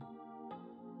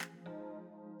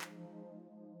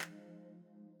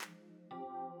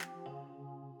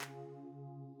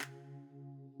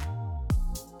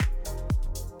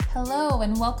Hello,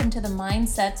 and welcome to the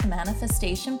Mindset to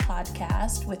Manifestation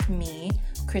podcast with me,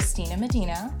 Christina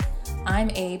Medina. I'm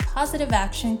a positive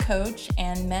action coach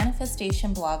and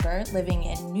manifestation blogger living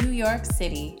in New York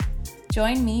City.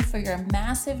 Join me for your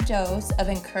massive dose of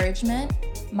encouragement,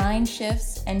 mind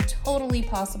shifts, and totally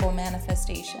possible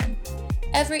manifestation.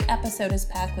 Every episode is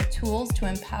packed with tools to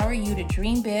empower you to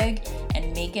dream big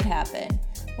and make it happen.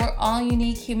 We're all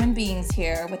unique human beings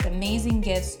here with amazing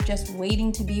gifts just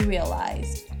waiting to be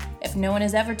realized. If no one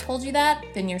has ever told you that,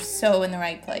 then you're so in the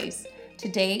right place.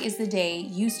 Today is the day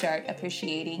you start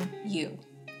appreciating you.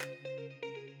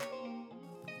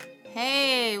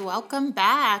 Hey, welcome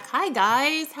back. Hi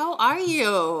guys, how are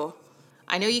you?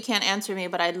 I know you can't answer me,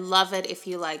 but I'd love it if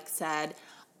you said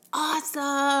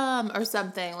awesome or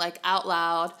something out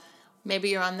loud. Maybe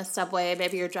you're on the subway,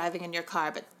 maybe you're driving in your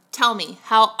car, but tell me,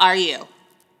 how are you?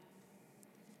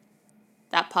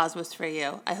 That pause was for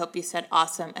you. I hope you said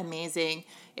awesome, amazing.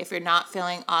 If you're not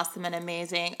feeling awesome and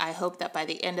amazing, I hope that by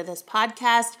the end of this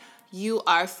podcast, you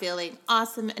are feeling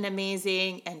awesome and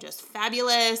amazing and just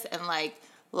fabulous and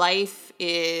life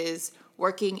is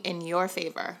working in your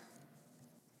favor.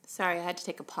 Sorry, I had to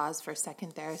take a pause for a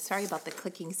second there. Sorry about the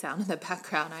clicking sound in the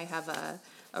background. I have a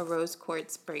rose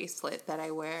quartz bracelet that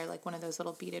I wear, one of those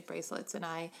little beaded bracelets. And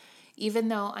even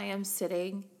though I am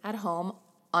sitting at home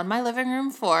on my living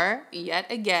room floor, yet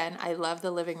again, I love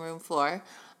the living room floor,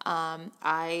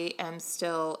 I am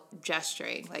still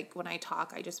gesturing. When I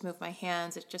talk, I just move my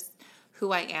hands. It's just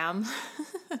who I am.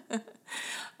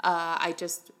 I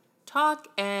just talk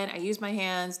and I use my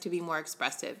hands to be more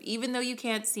expressive. Even though you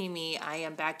can't see me, I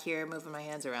am back here moving my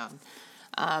hands around.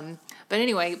 But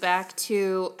anyway, back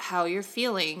to how you're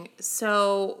feeling.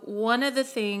 So one of the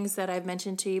things that I've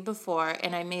mentioned to you before,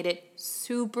 and I made it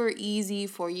super easy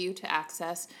for you to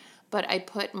access, but I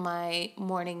put my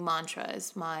morning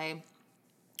mantras, my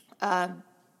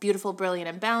beautiful, brilliant,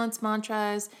 and balanced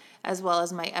mantras, as well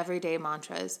as my everyday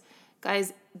mantras.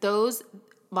 Guys, those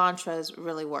mantras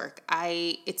really work.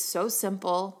 It's so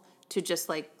simple to just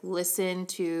listen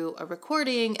to a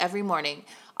recording every morning.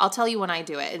 I'll tell you when I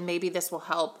do it, and maybe this will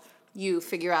help you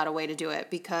figure out a way to do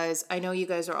it, because I know you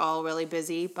guys are all really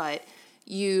busy, but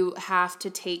you have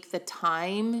to take the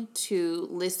time to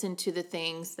listen to the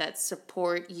things that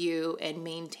support you in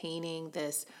maintaining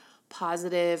this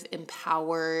positive,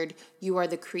 empowered, you are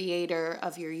the creator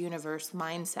of your universe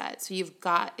mindset. So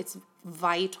it's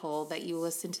vital that you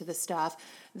listen to the stuff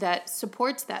that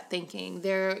supports that thinking.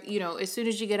 As soon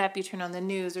as you get up, you turn on the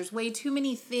news, there's way too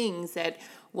many things that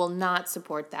will not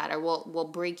support that or will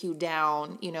break you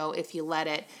down, if you let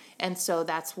it. And so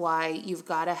that's why you've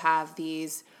got to have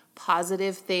these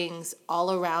positive things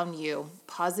all around you,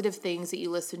 positive things that you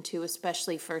listen to,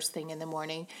 especially first thing in the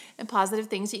morning, and positive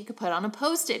things that you could put on a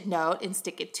Post-it note and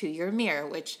stick it to your mirror,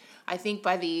 which I think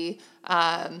by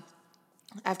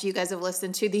after you guys have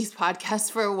listened to these podcasts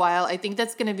for a while, I think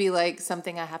that's going to be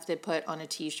something I have to put on a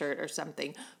t-shirt or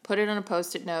something. Put it on a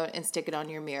Post-it note and stick it on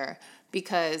your mirror,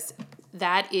 because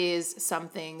that is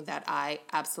something that I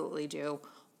absolutely do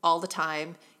all the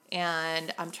time.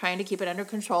 And I'm trying to keep it under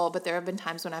control, but there have been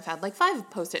times when I've had 5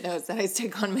 Post-it notes that I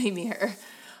stick on my mirror.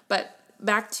 But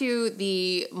back to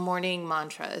the morning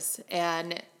mantras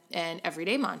and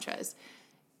everyday mantras.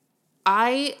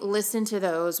 I listen to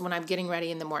those when I'm getting ready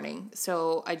in the morning.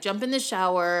 So I jump in the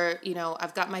shower,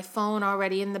 I've got my phone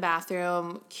already in the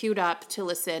bathroom queued up to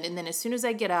listen. And then as soon as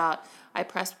I get out, I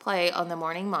press play on the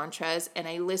morning mantras and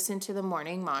I listen to the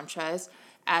morning mantras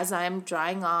as I'm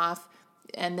drying off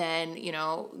and then,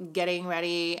 getting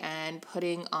ready and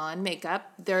putting on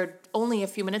makeup. They're only a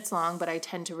few minutes long, but I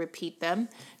tend to repeat them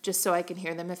just so I can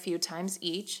hear them a few times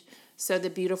each. So the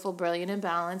beautiful, brilliant, and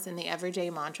balanced and the everyday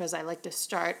mantras, I like to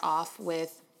start off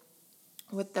with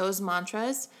those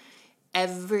mantras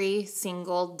every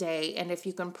single day. And if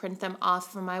you can print them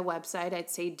off from my website, I'd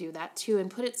say do that too,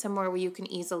 and put it somewhere where you can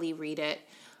easily read it.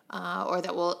 Or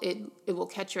that it will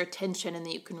catch your attention and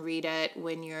that you can read it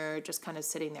when you're just kind of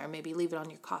sitting there. Maybe leave it on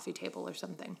your coffee table or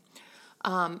something.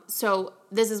 So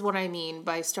this is what I mean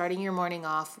by starting your morning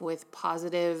off with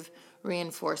positive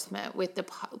reinforcement, with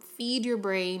feed your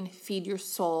brain, feed your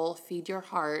soul, feed your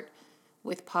heart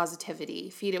with positivity.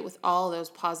 Feed it with all those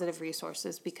positive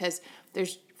resources, because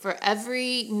for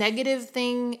every negative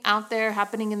thing out there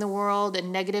happening in the world, a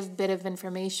negative bit of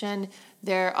information,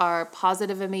 there are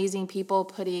positive, amazing people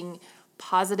putting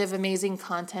positive, amazing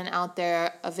content out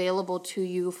there available to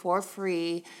you for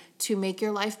free to make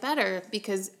your life better.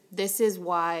 Because this is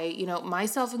why,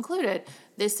 myself included,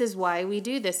 this is why we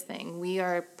do this thing. We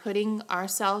are putting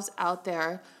ourselves out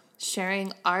there,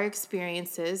 sharing our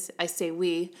experiences. I say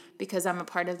we because I'm a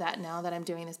part of that now that I'm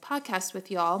doing this podcast with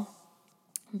y'all.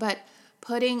 But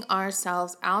putting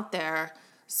ourselves out there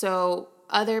so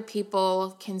other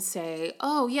people can say,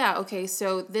 oh, yeah, okay,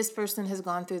 so this person has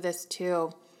gone through this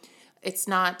too. It's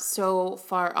not so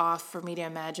far off for me to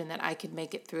imagine that I could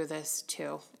make it through this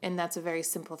too. And that's a very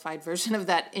simplified version of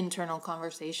that internal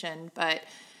conversation. But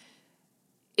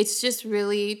it's just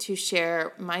really to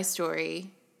share my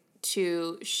story,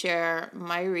 to share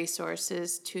my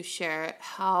resources, to share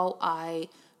how I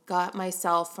got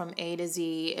myself from A to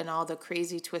Z and all the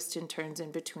crazy twists and turns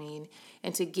in between,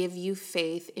 and to give you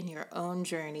faith in your own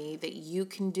journey that you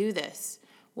can do this.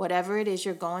 Whatever it is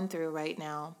you're going through right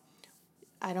now,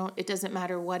 it doesn't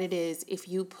matter what it is. If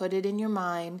you put it in your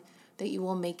mind that you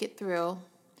will make it through,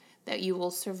 that you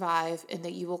will survive, and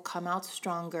that you will come out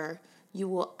stronger, you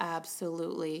will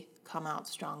absolutely come out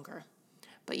stronger.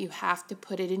 But you have to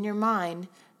put it in your mind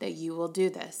that you will do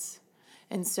this.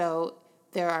 And so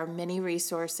there are many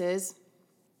resources.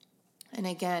 And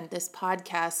again, this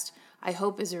podcast, I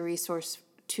hope, is a resource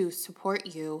to support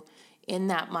you in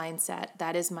that mindset.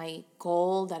 That is my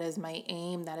goal. That is my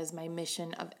aim. That is my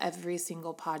mission of every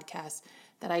single podcast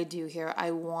that I do here.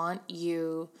 I want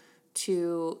you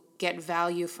to get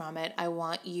value from it. I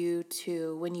want you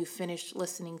to, when you finish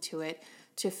listening to it,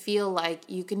 to feel like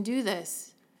you can do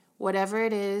this. Whatever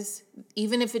it is,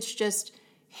 even if it's just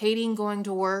hating going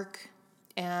to work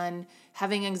and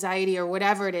having anxiety or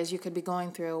whatever it is you could be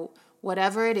going through,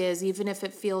 whatever it is, even if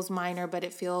it feels minor, but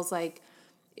it feels like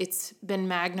it's been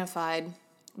magnified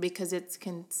because it's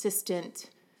consistent.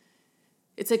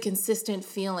 It's a consistent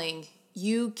feeling.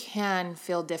 You can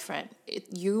feel different.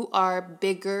 You are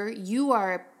bigger. You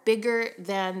are bigger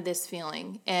than this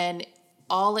feeling. And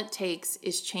all it takes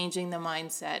is changing the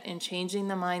mindset. And changing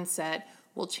the mindset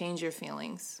will change your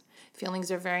feelings.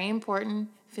 Feelings are very important.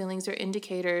 Feelings are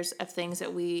indicators of things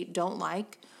that we don't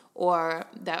like or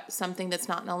that something that's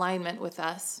not in alignment with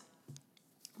us.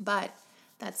 But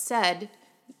that said,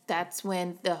 that's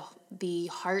when the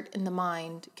heart and the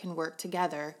mind can work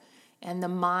together, and the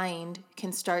mind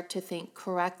can start to think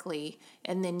correctly,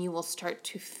 and then you will start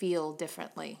to feel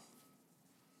differently.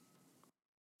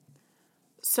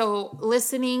 So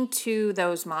listening to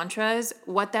those mantras,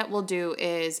 what that will do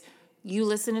is you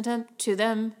listen to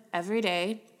them every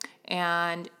day,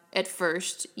 and at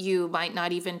first you might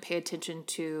not even pay attention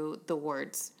to the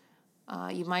words.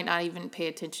 You might not even pay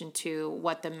attention to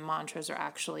what the mantras are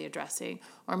actually addressing.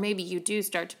 Or maybe you do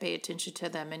start to pay attention to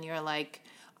them and you're like,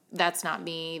 that's not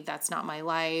me, that's not my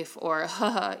life, or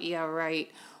haha, yeah,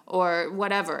 right, or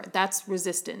whatever. That's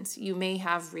resistance. You may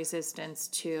have resistance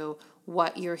to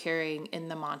what you're hearing in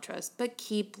the mantras, but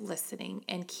keep listening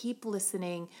and keep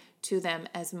listening to them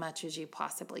as much as you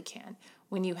possibly can.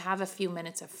 When you have a few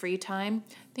minutes of free time,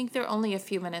 I think they're only a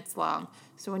few minutes long.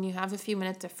 So when you have a few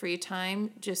minutes of free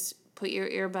time, just put your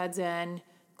earbuds in,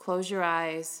 close your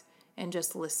eyes, and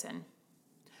just listen.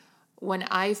 When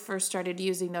I first started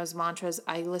using those mantras,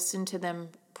 I listened to them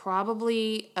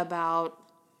probably about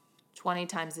 20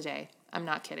 times a day. I'm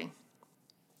not kidding.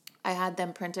 I had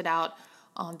them printed out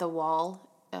on the wall,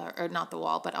 or not the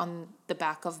wall, but on the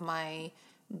back of my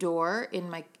door in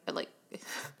my,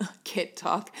 kid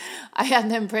talk. I had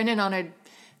them printed on a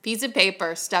piece of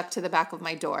paper stuck to the back of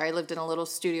my door. I lived in a little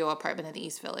studio apartment in the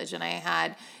East Village, and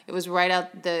it was right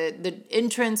out, the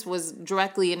entrance was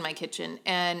directly in my kitchen.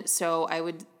 And so I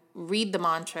would read the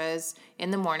mantras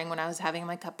in the morning when I was having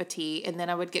my cup of tea, and then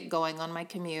I would get going on my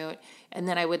commute, and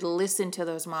then I would listen to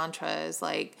those mantras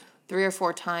like 3 or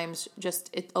 4 times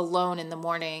just alone in the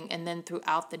morning, and then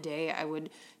throughout the day I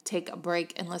would take a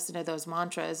break and listen to those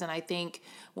mantras. And I think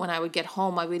when I would get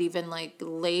home, I would even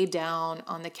lay down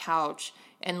on the couch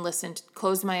and listen,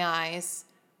 close my eyes,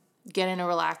 get in a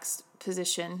relaxed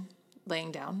position,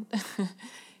 laying down,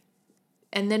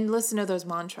 and then listen to those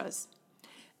mantras.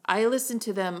 I listen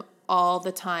to them all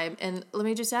the time. And let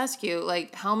me just ask you,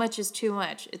 how much is too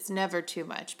much? It's never too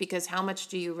much, because how much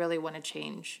do you really want to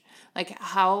change?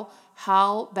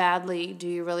 How badly do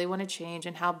you really want to change,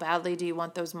 and how badly do you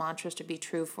want those mantras to be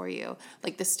true for you?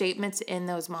 The statements in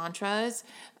those mantras,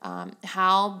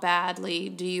 how badly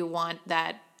do you want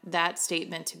that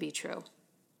statement to be true?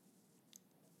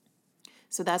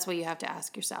 So that's what you have to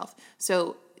ask yourself.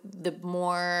 So the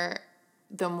more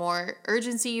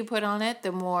urgency you put on it,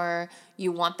 the more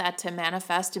you want that to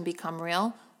manifest and become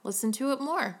real, listen to it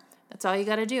more. That's all you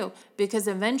got to do, because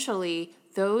eventually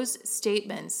those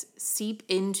statements seep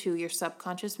into your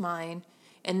subconscious mind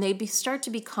and they start to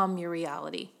become your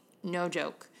reality. No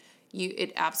joke.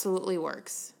 It absolutely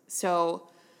works. So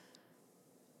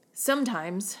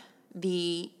sometimes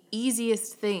the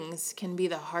easiest things can be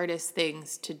the hardest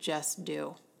things to just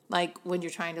do. Like when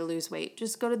you're trying to lose weight,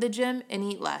 just go to the gym and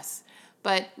eat less.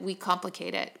 but we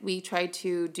complicate it. We try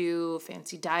to do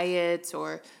fancy diets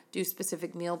or do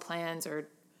specific meal plans or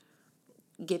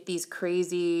get these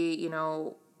crazy,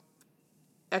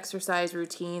 exercise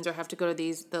routines or have to go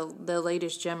to the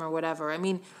latest gym or whatever. I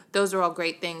mean, those are all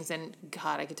great things, and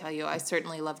God, I can tell you, I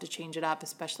certainly love to change it up,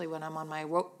 especially when I'm on my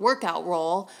workout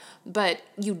roll, but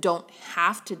you don't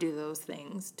have to do those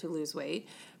things to lose weight.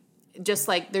 Just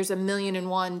like there's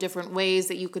 1,000,001 different ways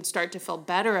that you could start to feel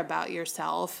better about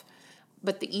yourself,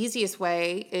 but the easiest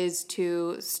way is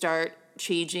to start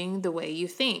changing the way you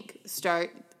think.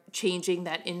 Start changing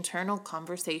that internal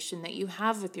conversation that you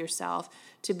have with yourself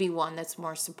to be one that's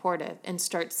more supportive, and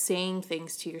start saying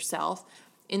things to yourself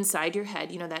inside your head,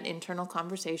 that internal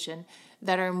conversation,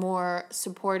 that are more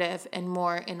supportive and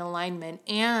more in alignment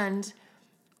and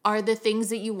are the things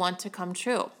that you want to come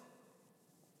true.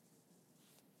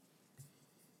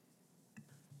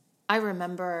 I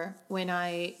remember when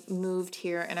I moved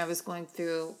here and I was going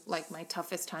through like my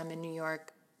toughest time in New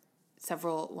York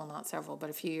not several, but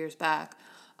a few years back.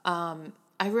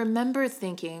 I remember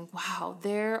thinking, wow,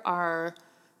 there are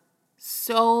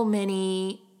so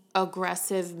many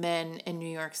aggressive men in New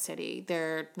York City.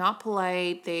 They're not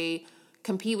polite. They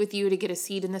compete with you to get a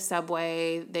seat in the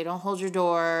subway. They don't hold your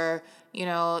door.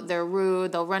 They're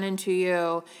rude. They'll run into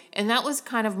you. And that was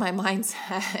kind of my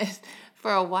mindset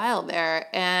for a while there.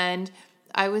 And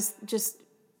I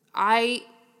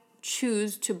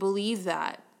choose to believe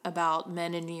that about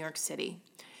men in New York City.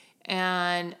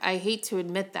 And I hate to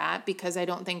admit that because I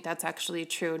don't think that's actually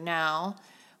true now,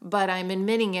 but I'm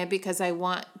admitting it because I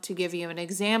want to give you an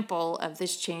example of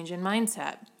this change in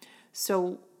mindset.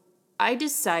 So I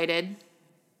started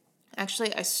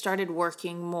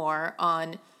working more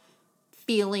on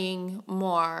feeling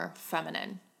more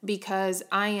feminine because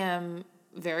I am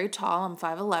very tall. I'm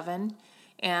 5'11".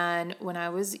 And when I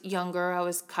was younger, I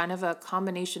was kind of a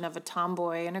combination of a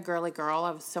tomboy and a girly girl. I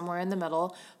was somewhere in the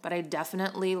middle, but I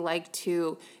definitely like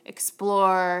to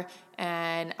explore.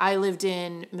 And I lived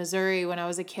in Missouri when I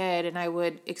was a kid, and I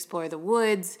would explore the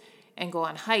woods and go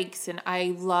on hikes, and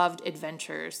I loved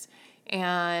adventures.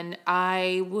 And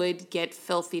I would get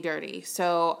filthy dirty.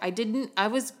 So I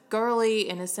was girly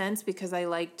in a sense because I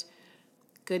liked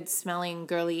good smelling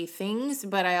girly things,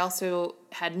 but I also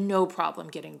had no problem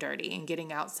getting dirty and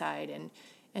getting outside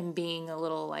and being a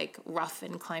little like rough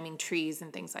and climbing trees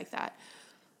and things like that.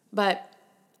 But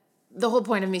the whole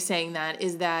point of me saying that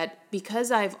is that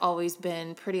because I've always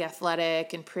been pretty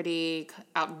athletic and pretty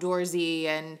outdoorsy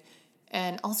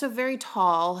and also very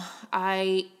tall,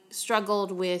 I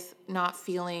struggled with not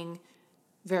feeling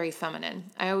very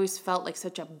feminine. I always felt like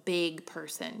such a big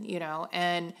person,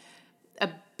 and a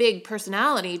big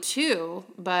personality too,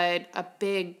 but a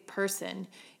big person.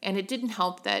 And it didn't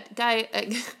help that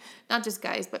not just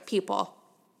guys, but people.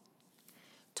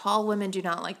 Tall women do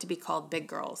not like to be called big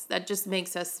girls. That just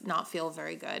makes us not feel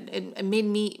very good. It made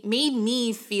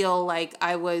me feel like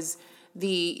I was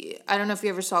I don't know if you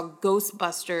ever saw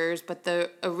Ghostbusters, but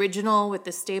the original with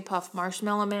the Stay Puft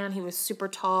Marshmallow Man, he was super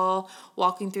tall,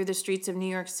 walking through the streets of New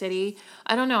York City.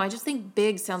 I don't know, I just think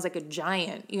big sounds like a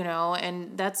giant,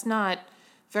 and that's not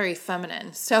very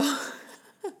feminine. So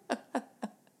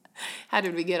how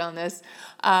did we get on this?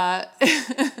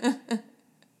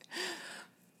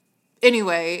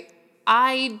 Anyway,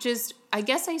 I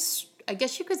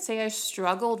guess you could say I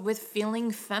struggled with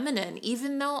feeling feminine,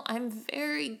 even though I'm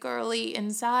very girly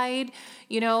inside.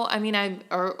 Or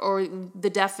the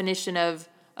definition of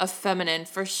feminine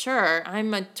for sure.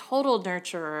 I'm a total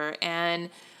nurturer, and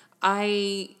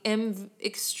I am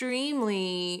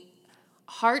extremely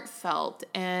heartfelt.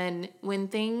 And when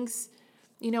things,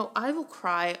 I will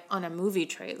cry on a movie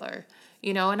trailer.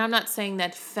 And I'm not saying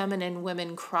that feminine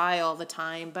women cry all the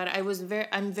time, but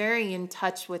I'm very in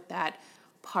touch with that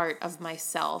part of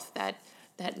myself, that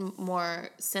more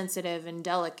sensitive and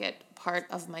delicate part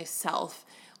of myself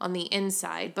on the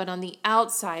inside. But on the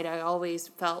outside, I always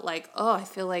felt like, oh, I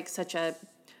feel like such a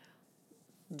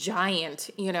giant,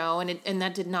 and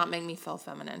that did not make me feel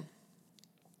feminine.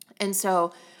 And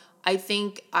so I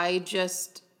think I'd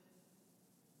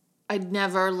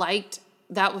never liked.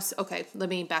 That was, okay, let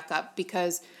me back up,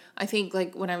 because I think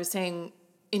like when I was saying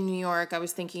in New York, I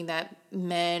was thinking that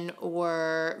men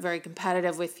were very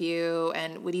competitive with you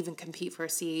and would even compete for a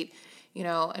seat,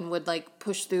 and would like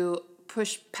push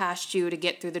past you to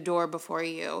get through the door before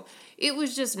you. It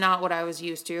was just not what I was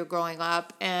used to growing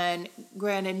up. And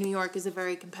granted, New York is a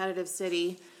very competitive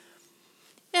city.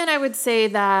 And I would say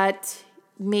that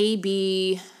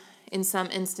maybe in some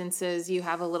instances you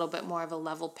have a little bit more of a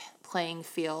level playing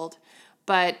field.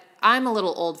 But I'm a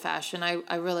little old fashioned.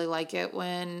 I really like it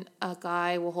when a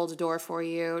guy will hold a door for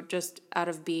you just out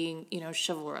of being,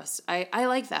 chivalrous. I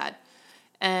like that.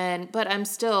 But I'm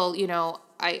still,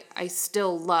 I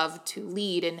still love to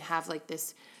lead and have like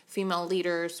this female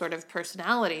leader sort of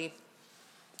personality.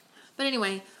 But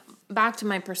anyway, back to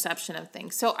my perception of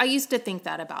things. So I used to think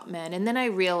that about men, and then I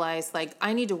realized like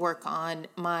I need to work on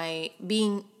my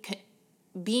being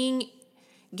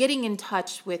getting in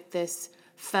touch with this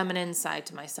feminine side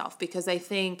to myself, because I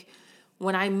think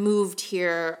when I moved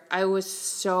here, it's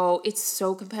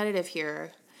so competitive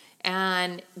here,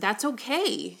 and that's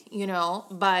okay,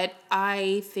 but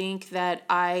I think that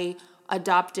I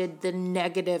adopted the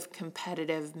negative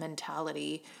competitive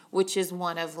mentality, which is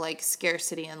one of like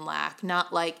scarcity and lack,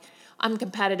 not like I'm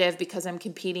competitive because I'm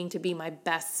competing to be my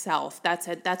best self. That's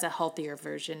a healthier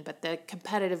version, but the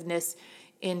competitiveness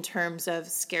in terms of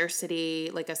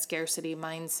scarcity, like a scarcity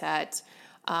mindset,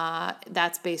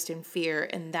 that's based in fear,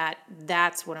 and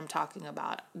that's what I'm talking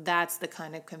about. That's the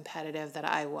kind of competitive that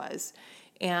I was.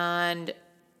 And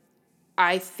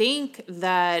I think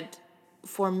that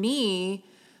for me,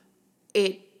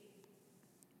 it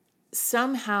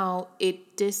somehow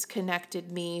it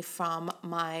disconnected me from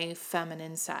my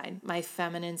feminine side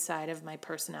of my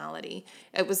personality.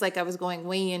 It was like I was going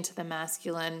way into the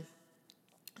masculine,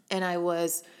 and I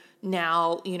was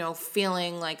now,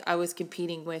 feeling like I was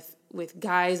competing with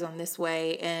guys on this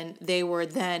way, and they were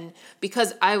then,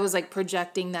 because I was like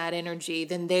projecting that energy,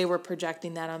 then they were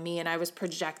projecting that on me, and I was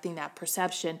projecting that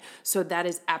perception. So that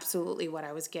is absolutely what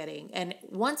I was getting. And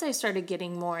once I started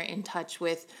getting more in touch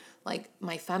with like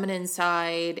my feminine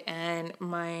side and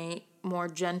my more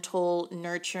gentle,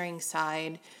 nurturing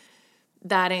side,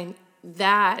 that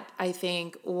I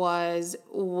think was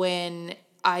when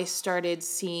I started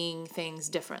seeing things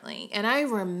differently. And I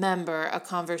remember a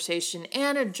conversation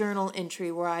and a journal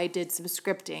entry where I did some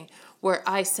scripting, where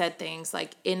I said things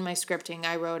like, in my scripting,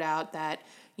 I wrote out that,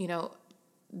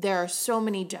 there are so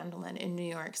many gentlemen in New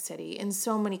York City and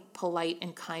so many polite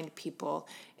and kind people.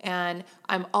 And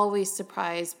I'm always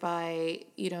surprised by,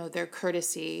 their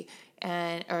courtesy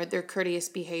or their courteous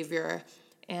behavior.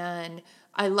 And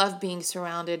I love being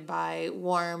surrounded by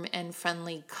warm and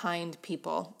friendly, kind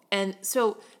people. And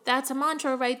so that's a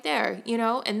mantra right there,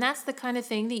 and that's the kind of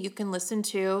thing that you can listen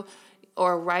to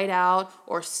or write out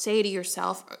or say to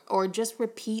yourself, or just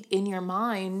repeat in your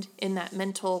mind in that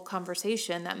mental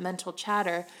conversation, that mental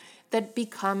chatter, that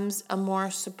becomes a more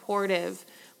supportive,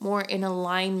 more in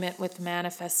alignment with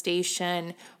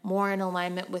manifestation, more in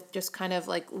alignment with just kind of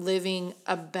like living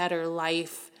a better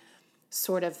life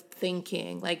sort of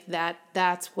thinking. Like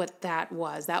that's what that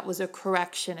was. That was a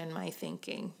correction in my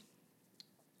thinking.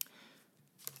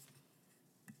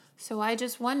 So I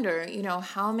just wonder,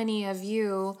 how many of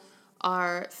you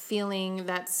are feeling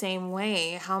that same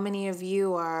way? How many of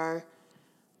you are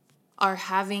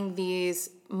having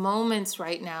these moments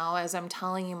right now as I'm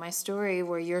telling you my story,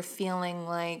 where you're feeling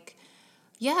like,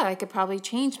 yeah, I could probably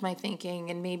change my thinking,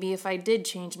 and maybe if I did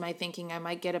change my thinking, I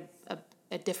might get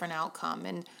a different outcome.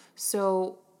 And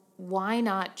so why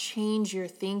not change your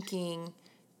thinking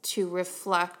to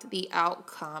reflect the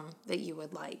outcome that you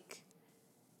would like?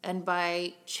 And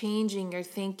by changing your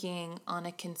thinking on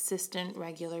a consistent,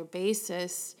 regular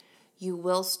basis, you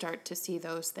will start to see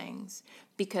those things.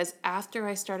 Because after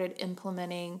I started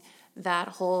implementing that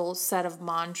whole set of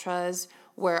mantras,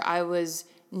 where I was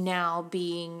now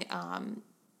being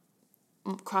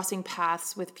crossing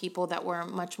paths with people that were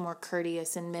much more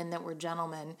courteous, and men that were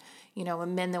gentlemen,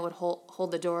 and men that would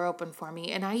hold the door open for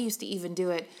me. And I used to even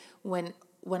do it when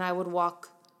I would walk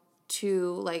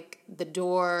to like the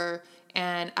door,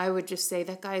 and I would just say,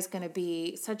 that guy's going to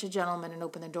be such a gentleman and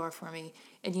open the door for me.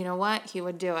 And you know what? He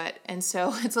would do it. And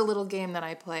so it's a little game that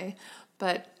I play.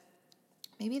 But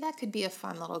maybe that could be a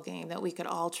fun little game that we could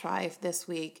all try this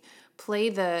week. Play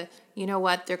the, you know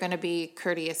what, they're going to be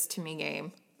courteous to me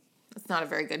game. That's not a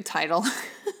very good title.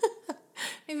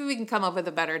 Maybe we can come up with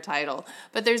a better title.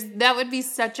 But that would be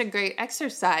such a great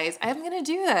exercise. I'm going to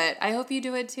do that. I hope you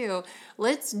do it too.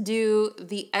 Let's do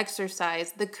the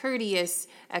exercise, the courteous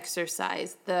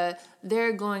exercise,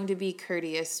 they're going to be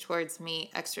courteous towards me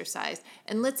exercise.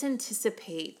 And let's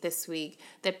anticipate this week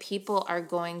that people are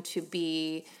going to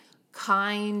be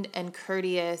kind and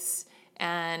courteous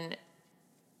and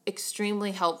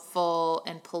extremely helpful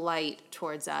and polite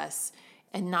towards us,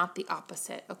 and not the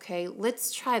opposite. Okay,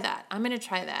 let's try that. I'm going to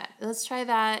try that. Let's try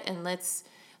that,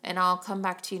 and I'll come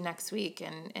back to you next week,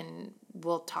 and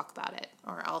we'll talk about it,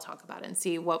 or I'll talk about it and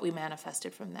see what we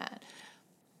manifested from that.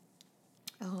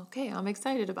 Okay, I'm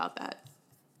excited about that.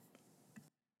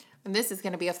 And this is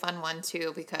going to be a fun one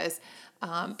too because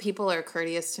people are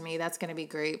courteous to me. That's going to be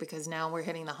great because now we're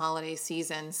hitting the holiday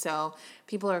season. So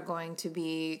people are going to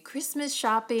be Christmas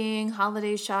shopping,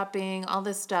 holiday shopping, all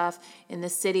this stuff in the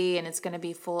city, and it's going to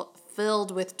be filled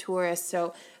with tourists.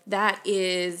 So that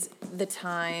is the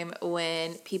time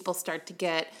when people start to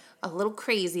get a little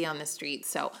crazy on the street.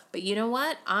 So, but you know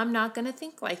what? I'm not going to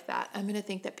think like that. I'm going to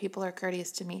think that people are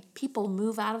courteous to me. People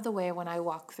move out of the way when I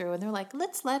walk through and they're like,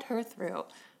 let's let her through.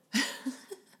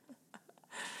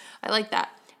 I like that.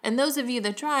 And those of you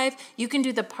that drive, you can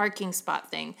do the parking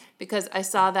spot thing because I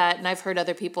saw that and I've heard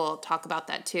other people talk about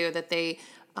that too, that they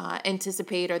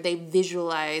anticipate or they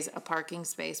visualize a parking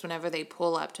space whenever they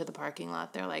pull up to the parking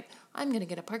lot. They're like, I'm going to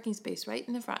get a parking space right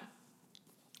in the front.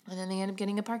 And then they end up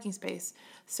getting a parking space.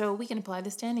 So we can apply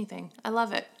this to anything. I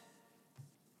love it.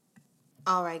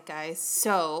 All right, guys.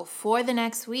 So for the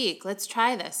next week, let's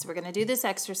try this. We're going to do this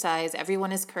exercise.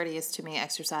 Everyone is courteous to me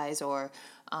exercise or,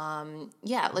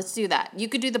 let's do that. You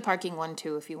could do the parking one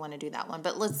too if you want to do that one,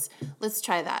 but let's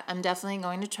try that. I'm definitely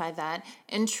going to try that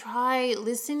and try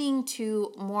listening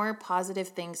to more positive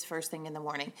things first thing in the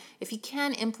morning. If you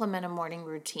can implement a morning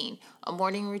routine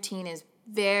is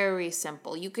very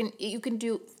simple. You can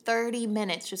do 30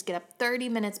 minutes. Just get up 30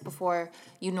 minutes before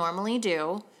you normally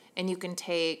do, and you can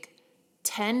take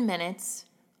 10 minutes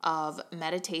of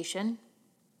meditation.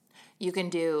 You can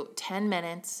do 10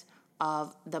 minutes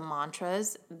of the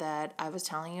mantras that I was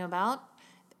telling you about,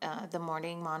 the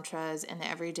morning mantras and the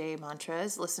everyday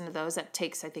mantras. Listen to those. That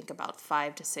takes, I think, about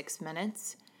 5 to 6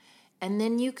 minutes. And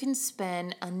then you can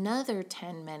spend another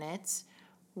 10 minutes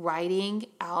writing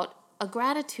out a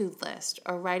gratitude list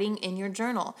or writing in your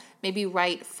journal. Maybe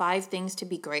write 5 things to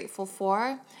be grateful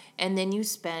for, and then you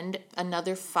spend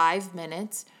another 5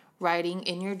 minutes writing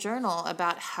in your journal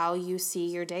about how you see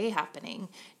your day happening.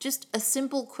 Just a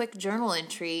simple, quick journal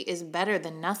entry is better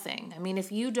than nothing. I mean,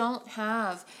 if you don't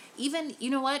have even,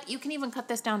 you know what? You can even cut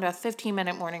this down to a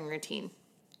 15-minute morning routine.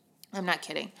 I'm not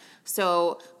kidding.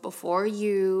 So before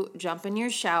you jump in your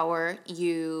shower,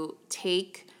 you're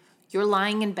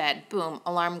lying in bed. Boom,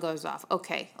 alarm goes off.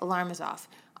 Okay, alarm is off.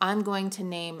 I'm going to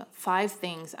name 5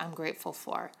 things I'm grateful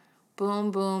for.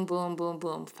 Boom, boom, boom, boom,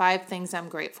 boom. 5 things I'm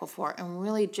grateful for. And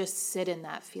really just sit in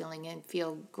that feeling and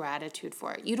feel gratitude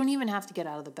for it. You don't even have to get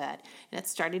out of the bed. And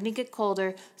it's starting to get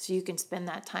colder, so you can spend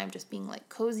that time just being like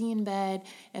cozy in bed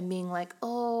and being like,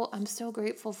 oh, I'm so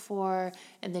grateful for.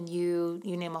 And then you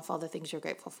name off all the things you're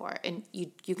grateful for. And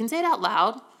you can say it out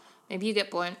loud. Maybe you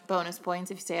get bonus points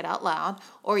if you say it out loud.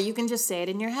 Or you can just say it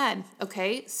in your head.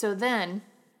 Okay, so then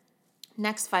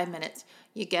next 5 minutes,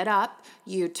 you get up,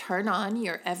 you turn on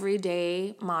your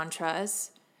everyday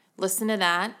mantras, listen to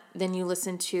that. Then you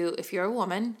listen to, if you're a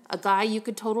woman, a guy, you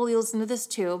could totally listen to this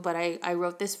too, but I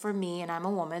wrote this for me and I'm a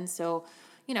woman, so,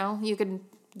 you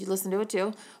listen to it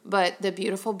too. But the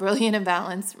beautiful, brilliant, and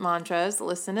balanced mantras,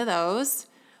 listen to those.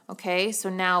 Okay, so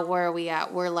now where are we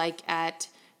at? We're like at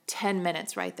 10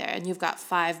 minutes right there, and you've got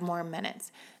 5 more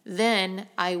minutes. Then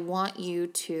I want you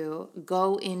to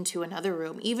go into another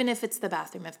room, even if it's the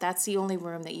bathroom. If that's the only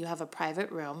room that you have a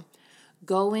private room,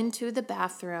 go into the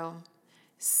bathroom,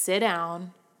 sit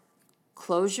down,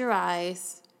 close your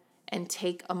eyes, and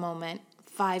take a moment,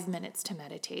 5 minutes to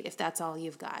meditate, if that's all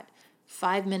you've got.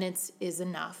 5 minutes is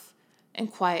enough,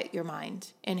 and quiet your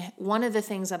mind. And one of the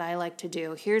things that I like to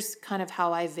do, here's kind of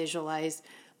how I visualize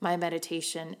my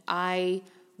meditation.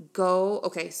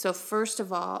 So first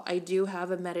of all, I do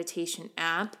have a meditation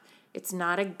app. It's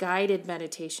not a guided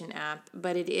meditation app,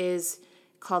 but it is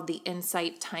called the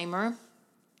Insight Timer.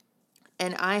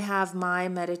 And I have my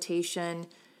meditation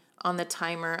on the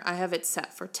timer. I have it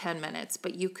set for 10 minutes,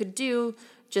 but you could do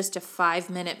just a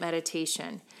 5-minute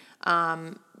meditation.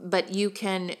 But you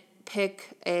can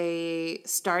pick a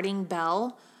starting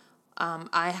bell.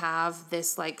 I have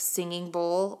this like singing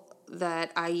bowl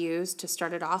that I use to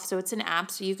start it off. So it's an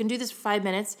app. So you can do this for 5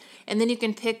 minutes, and then you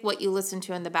can pick what you listen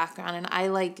to in the background. And I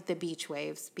like the beach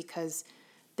waves because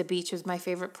the beach is my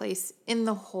favorite place in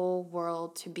the whole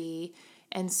world to be.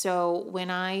 And so when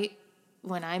I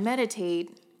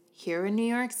meditate here in New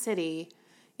York City,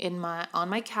 on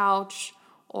my couch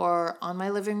or on my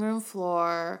living room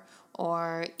floor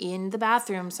or in the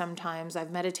bathroom, sometimes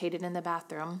I've meditated in the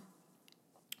bathroom,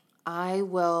 I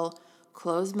will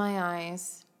close my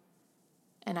eyes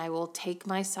and I will take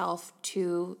myself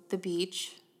to the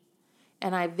beach,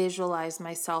 and I visualize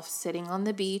myself sitting on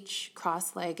the beach,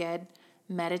 cross-legged,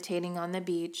 meditating on the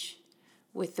beach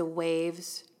with the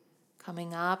waves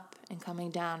coming up and coming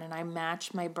down, and I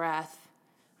match my breath.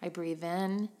 I breathe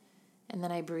in, and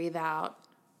then I breathe out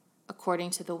according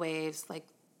to the waves, like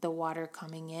the water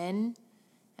coming in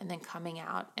and then coming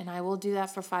out. And I will do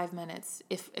that for 5 minutes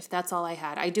if that's all I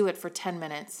had. I do it for 10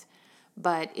 minutes.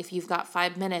 But if you've got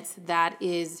 5 minutes, that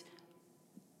is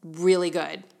really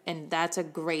good. And that's a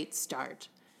great start.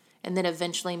 And then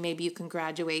eventually maybe you can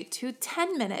graduate to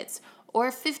 10 minutes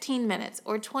or 15 minutes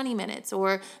or 20 minutes.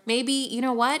 Or maybe, you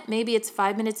know what? Maybe it's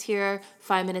 5 minutes here,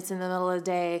 5 minutes in the middle of the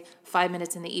day, 5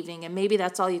 minutes in the evening. And maybe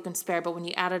that's all you can spare. But when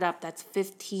you add it up, that's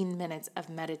 15 minutes of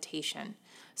meditation.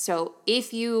 So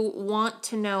if you want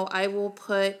to know, I will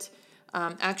put,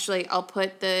 I'll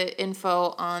put the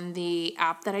info on the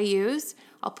app that I use.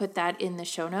 I'll put that in the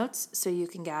show notes so you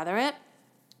can gather it.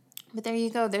 But there you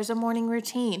go. There's a morning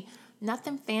routine.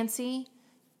 Nothing fancy,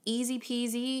 easy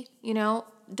peasy,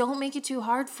 don't make it too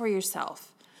hard for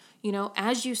yourself.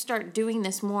 As you start doing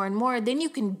this more and more, then you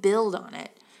can build on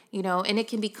it, and it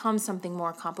can become something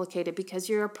more complicated because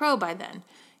you're a pro by then,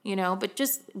 but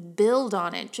just build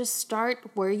on it. Just start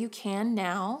where you can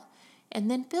now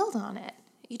and then build on it.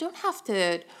 You don't have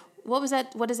to, what is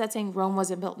that saying? Rome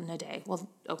wasn't built in a day. Well,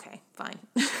 okay, fine.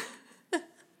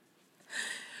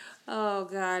 Oh,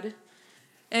 God.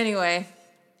 Anyway,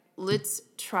 let's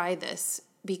try this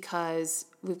because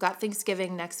we've got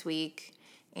Thanksgiving next week,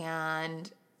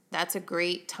 and that's a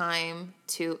great time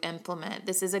to implement.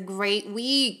 This is a great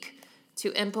week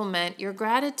to implement your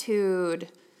gratitude.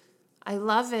 I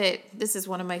love it. This is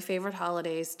one of my favorite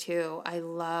holidays, too. I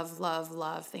love, love,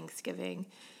 love Thanksgiving.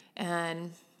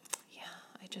 And,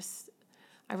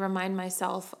 I remind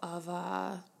myself of,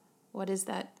 what is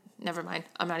that? Never mind.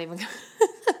 I'm not even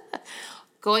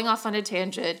going off on a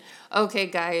tangent. Okay,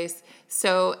 guys.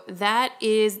 So that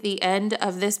is the end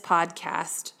of this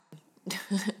podcast.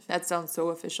 That sounds so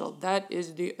official. That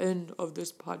is the end of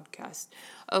this podcast.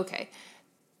 Okay.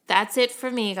 That's it for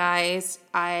me, guys.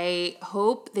 I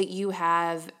hope that you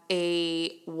have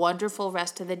a wonderful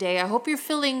rest of the day. I hope you're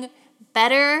feeling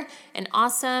better and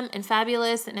awesome and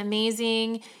fabulous and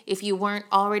amazing if you weren't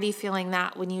already feeling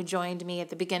that when you joined me at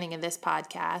the beginning of this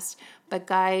podcast. But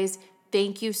guys,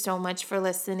 thank you so much for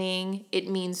listening. It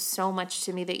means so much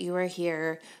to me that you are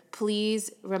here.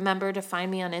 Please remember to find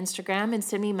me on Instagram and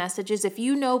send me messages if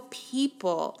you know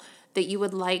people that you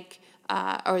would like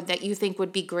or that you think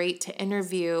would be great to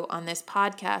interview on this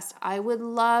podcast. I would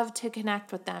love to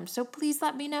connect with them. So please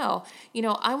let me know.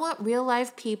 I want real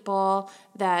life people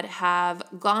that have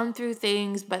gone through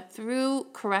things, but through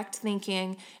correct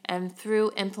thinking and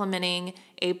through implementing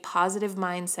a positive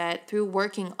mindset, through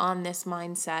working on this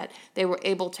mindset, they were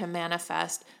able to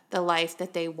manifest the life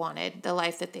that they wanted, the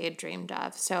life that they had dreamed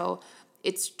of. So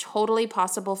it's totally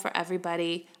possible for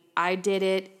everybody. I did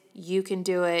it. You can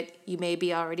do it. You may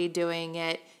be already doing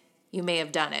it. You may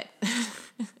have done it.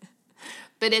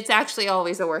 But it's actually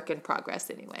always a work in progress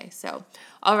anyway. So,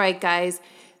 all right, guys.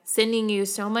 Sending you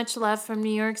so much love from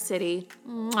New York City.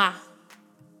 Mwah.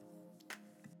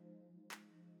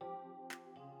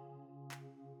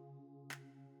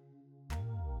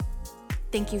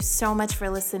 Thank you so much for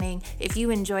listening. If you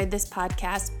enjoyed this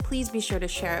podcast, please be sure to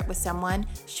share it with someone.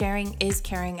 Sharing is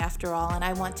caring after all, and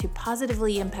I want to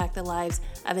positively impact the lives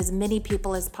of as many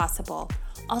people as possible.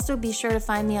 Also, be sure to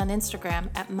find me on Instagram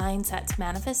at Mindsets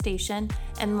Manifestation.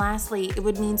 And lastly, it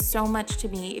would mean so much to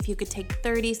me if you could take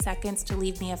 30 seconds to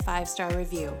leave me a 5-star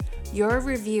review. Your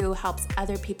review helps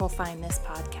other people find this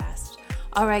podcast.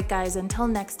 All right, guys, until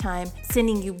next time,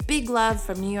 sending you big love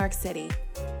from New York City.